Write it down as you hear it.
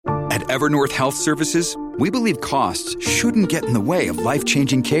At Evernorth Health Services, we believe costs shouldn't get in the way of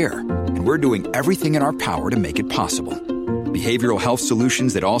life-changing care, and we're doing everything in our power to make it possible. Behavioral health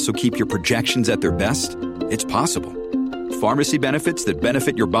solutions that also keep your projections at their best? It's possible. Pharmacy benefits that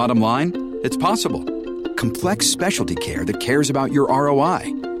benefit your bottom line? It's possible. Complex specialty care that cares about your ROI?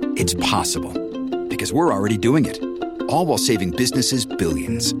 It's possible. Because we're already doing it. All while saving businesses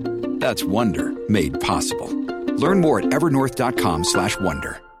billions. That's Wonder made possible. Learn more at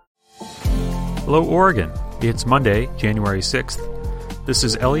evernorth.com/wonder. Hello, Oregon. It's Monday, January 6th. This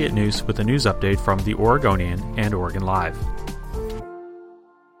is Elliot News with a news update from The Oregonian and Oregon Live.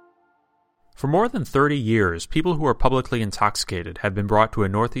 For more than 30 years, people who are publicly intoxicated have been brought to a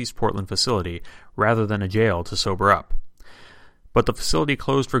Northeast Portland facility rather than a jail to sober up. But the facility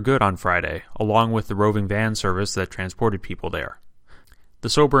closed for good on Friday, along with the roving van service that transported people there. The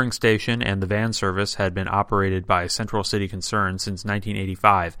sobering station and the van service had been operated by Central City Concern since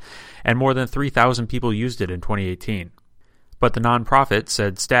 1985, and more than 3,000 people used it in 2018. But the nonprofit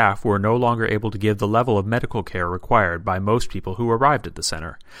said staff were no longer able to give the level of medical care required by most people who arrived at the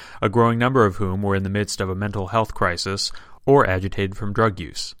center, a growing number of whom were in the midst of a mental health crisis or agitated from drug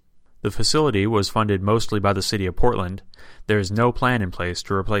use. The facility was funded mostly by the city of Portland. There is no plan in place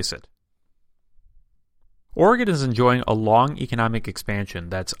to replace it. Oregon is enjoying a long economic expansion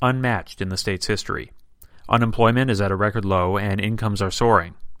that's unmatched in the state's history. Unemployment is at a record low and incomes are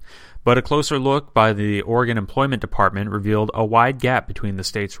soaring. But a closer look by the Oregon Employment Department revealed a wide gap between the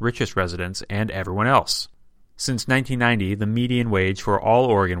state's richest residents and everyone else. Since 1990, the median wage for all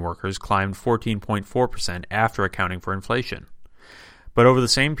Oregon workers climbed 14.4% after accounting for inflation. But over the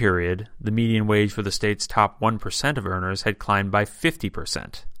same period, the median wage for the state's top 1% of earners had climbed by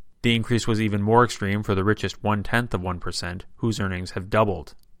 50%. The increase was even more extreme for the richest 1/10 of 1%, whose earnings have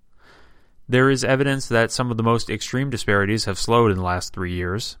doubled. There is evidence that some of the most extreme disparities have slowed in the last 3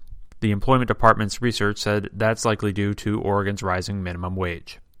 years. The Employment Department's research said that's likely due to Oregon's rising minimum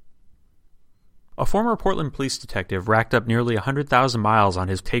wage. A former Portland police detective racked up nearly 100,000 miles on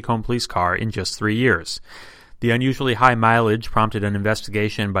his take-home police car in just 3 years. The unusually high mileage prompted an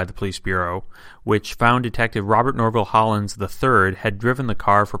investigation by the Police Bureau, which found Detective Robert Norville Hollins III had driven the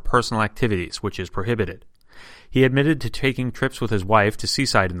car for personal activities, which is prohibited. He admitted to taking trips with his wife to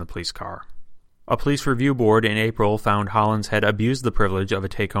Seaside in the police car. A police review board in April found Hollins had abused the privilege of a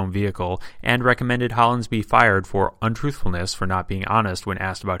take-home vehicle and recommended Hollins be fired for untruthfulness for not being honest when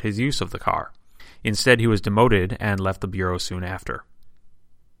asked about his use of the car. Instead, he was demoted and left the Bureau soon after.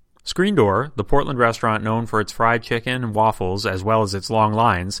 Screen Door, the Portland restaurant known for its fried chicken and waffles as well as its long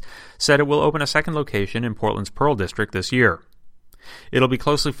lines, said it will open a second location in Portland's Pearl District this year. It'll be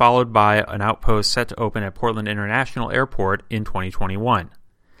closely followed by an outpost set to open at Portland International Airport in 2021.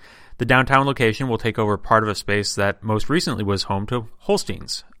 The downtown location will take over part of a space that most recently was home to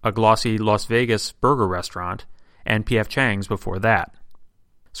Holstein's, a glossy Las Vegas burger restaurant, and P.F. Chang's before that.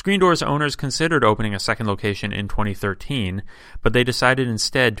 Screen Door's owners considered opening a second location in 2013, but they decided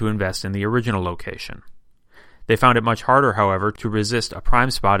instead to invest in the original location. They found it much harder, however, to resist a prime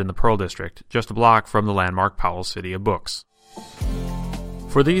spot in the Pearl District, just a block from the landmark Powell City of Books.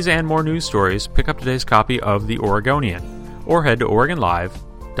 For these and more news stories, pick up today's copy of The Oregonian, or head to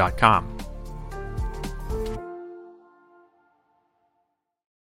OregonLive.com.